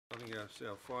meeting,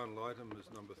 our final item is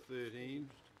number 13.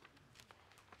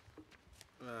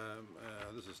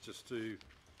 This is just to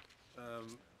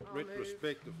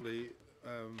retrospectively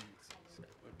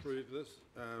approve this.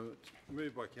 It's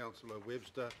moved by Councillor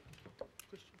Webster,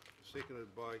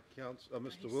 seconded by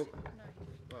Mr. Wilk.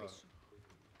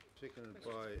 Seconded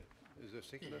by, is there a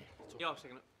seconder? Yeah, I'll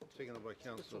second it. Seconded by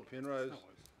Councillor Penrose.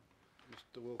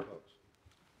 Mr. Wilcox.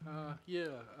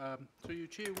 Through you,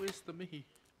 Chair, where's the mihi?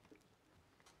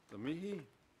 The mihi?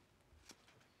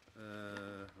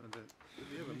 Did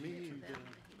we have a mihi?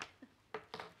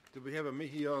 Did we have a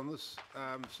mihi on this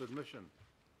submission?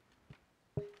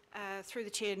 Through the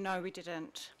Chair, no, we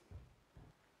didn't.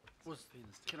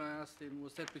 Can I ask then,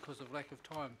 was that because of lack of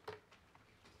time?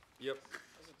 Yep.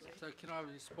 So can I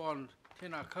respond,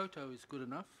 tēnā koutou is good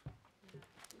enough?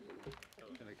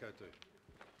 Tēnā koutou.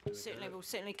 Certainly, we'll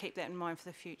certainly keep that in mind for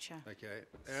the future. Okay.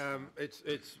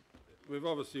 We've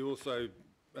obviously also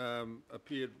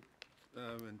appeared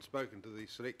and spoken to the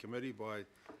select committee by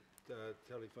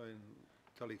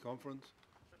teleconference,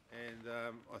 and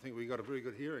I think we got a very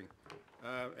good hearing,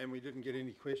 and we didn't get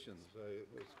any questions, so it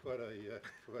was quite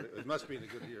it must have been a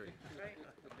good hearing.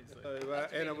 So,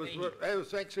 and it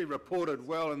was actually reported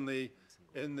well in the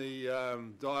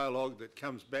dialogue that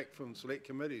comes back from select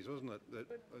committees, wasn't it?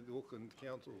 The Auckland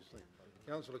Council's thing.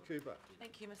 Councillor Cooper.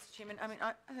 Thank you, Mr. Chairman. I mean,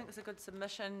 I think it's a good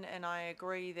submission, and I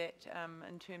agree that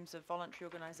in terms of voluntary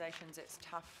organisations, it's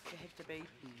tough to have to be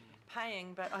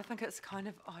paying, but I think it's kind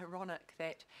of ironic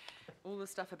that all the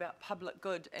stuff about public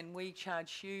good, and we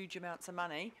charge huge amounts of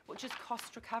money, which is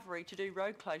cost recovery, to do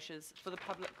road closures for the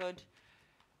public good,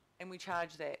 and we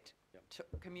charge that to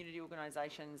community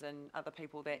organisations and other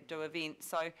people that do events.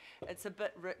 So it's a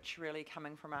bit rich really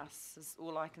coming from us, is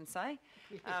all I can say,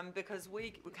 because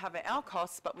we recover our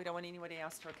costs, but we don't want anybody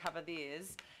else to recover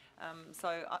theirs.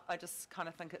 So I just kind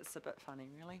of think it's a bit funny,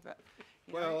 really. But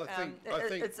well, I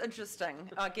think it's interesting.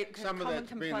 I get some of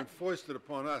that's been foisted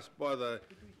upon us by the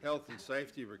health and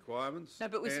safety requirements, no,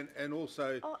 but and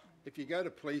also if you go to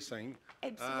policing,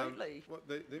 absolutely.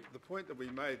 The point that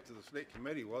we made to the select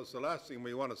committee was the last thing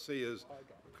we want to see is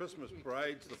Christmas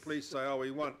parades. The police say, "Oh, we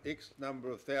want X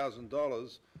number of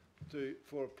 $1,000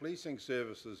 for policing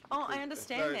services." Oh, I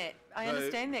understand that. I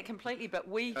understand that completely. But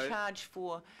we charge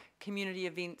for community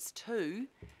events too,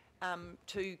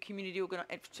 to community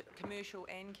commercial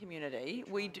and community.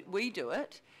 We do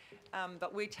it,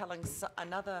 but we're telling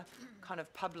another kind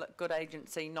of public good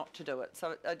agency not to do it.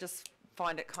 So I just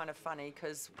find it kind of funny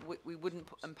because we wouldn't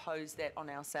impose that on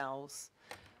ourselves.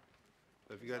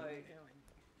 Have you got?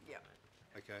 Yeah.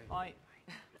 Okay.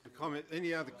 The comment.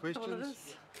 Any other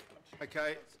questions?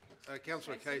 Okay.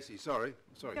 Councillor Casey, sorry.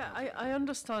 Yeah, I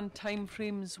understand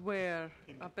timeframes were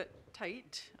a bit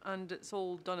tight and it's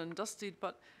all done and dusted,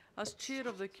 but as chair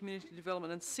of the Community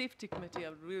Development and Safety Committee,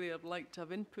 I'd like to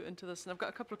have input into this, and I've got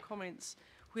a couple of comments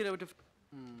where I would have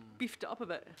beefed it up a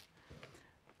bit.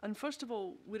 And first of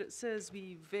all, where it says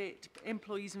we vet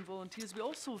employees and volunteers, we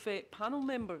also vet panel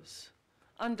members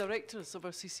and directors of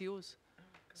our CCOs.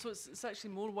 So it's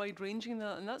actually more wide-ranging than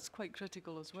that, and that's quite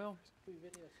critical as well.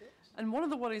 And one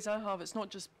of the worries I have, it's not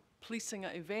just policing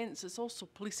at events, it's also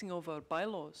policing of our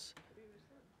bylaws.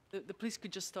 The police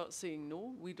could just start saying,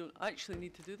 no, we don't actually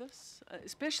need to do this,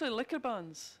 especially liquor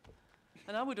bans.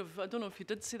 And I don't know if you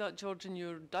did say that, George, in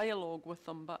your dialogue with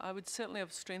them, but I would certainly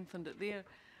have strengthened it there.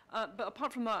 But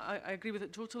apart from that, I agree with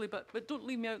it totally, but don't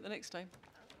leave me out the next time.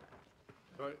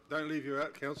 Right, don't leave you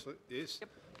out, Councillor. Yes, yep.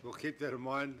 We'll keep that in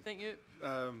mind. Thank you.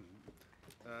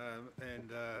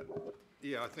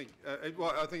 Yeah, I think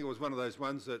it was one of those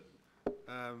ones that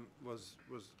was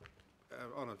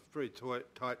on a very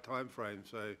tight time frame,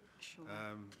 so sure.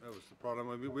 That was the problem.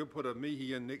 I mean, we'll put a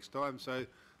mihi in next time, so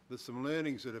there's some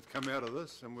learnings that have come out of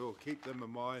this, and we'll keep them in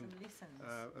mind.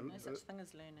 Some lessons. No such thing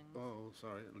as learning. Oh,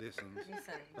 sorry, lessons.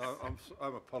 Lessons. I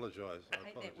apologise. I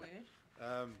hate that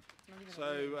word.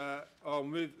 So I'll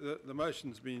move. The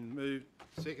motion's been moved,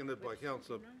 seconded by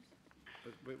Councillor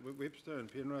Webster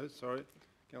and Penrose. Sorry,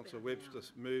 Councillor Webster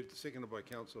moved, seconded by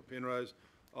Councillor Penrose.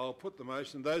 I'll put the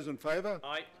motion. Those in favour?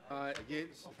 Aye. Aye.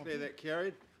 Against? Declare that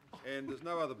carried. And there's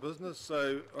no other business,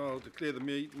 so I'll declare the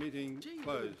meeting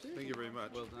closed. Thank you very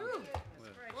much. Well done.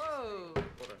 Whoa.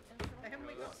 Haven't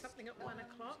we got something at 1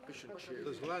 o'clock?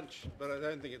 There's lunch, but I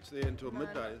don't think it's there until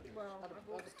midday. Well,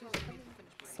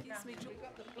 excuse me,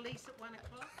 the police at 1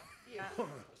 o'clock? Yeah.